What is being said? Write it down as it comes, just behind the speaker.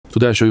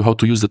Today I show you how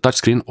to use the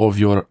touchscreen of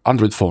your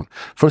Android phone.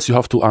 First you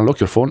have to unlock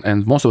your phone,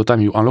 and most of the time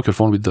you unlock your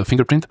phone with the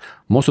fingerprint.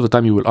 Most of the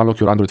time you will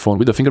unlock your Android phone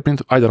with the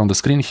fingerprint, either on the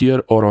screen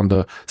here or on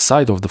the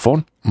side of the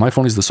phone. My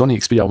phone is the Sony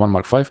Xperia 1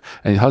 Mark V,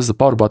 and it has the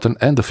power button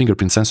and the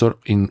fingerprint sensor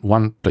in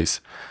one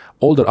place.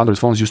 Older Android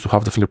phones used to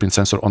have the fingerprint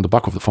sensor on the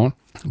back of the phone,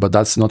 but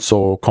that's not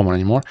so common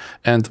anymore.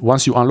 And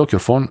once you unlock your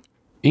phone,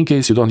 in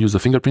case you don't use the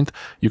fingerprint,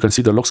 you can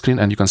see the lock screen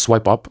and you can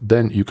swipe up,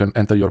 then you can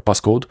enter your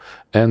passcode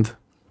and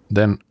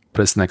then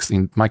press next.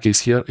 In my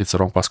case here, it's a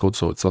wrong passcode,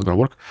 so it's not going to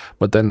work.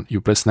 But then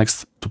you press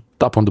next to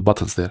tap on the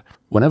buttons there.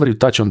 Whenever you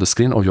touch on the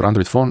screen of your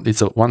Android phone,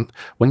 it's a one.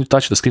 When you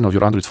touch the screen of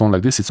your Android phone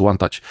like this, it's one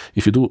touch.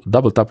 If you do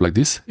double tap like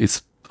this,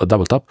 it's a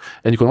double tap.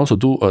 And you can also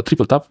do a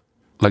triple tap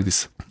like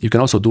this. You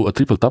can also do a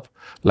triple tap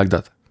like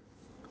that.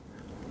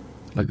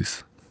 Like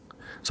this.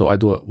 So I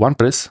do a one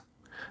press,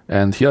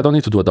 and here I don't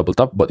need to do a double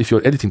tap, but if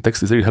you're editing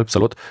text, it really helps a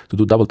lot to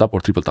do double tap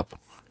or triple tap.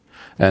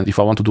 And if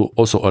I want to do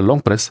also a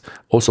long press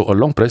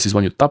is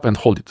when you tap and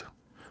hold it.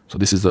 So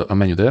this is a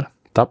menu there,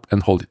 tap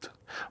and hold it.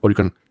 Or you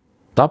can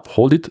tap,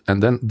 hold it,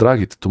 and then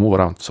drag it to move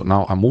around. So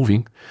now I'm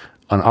moving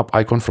an up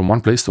icon from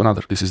one place to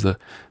another. This is the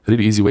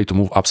really easy way to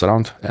move apps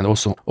around. And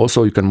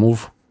also you can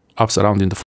move apps around in the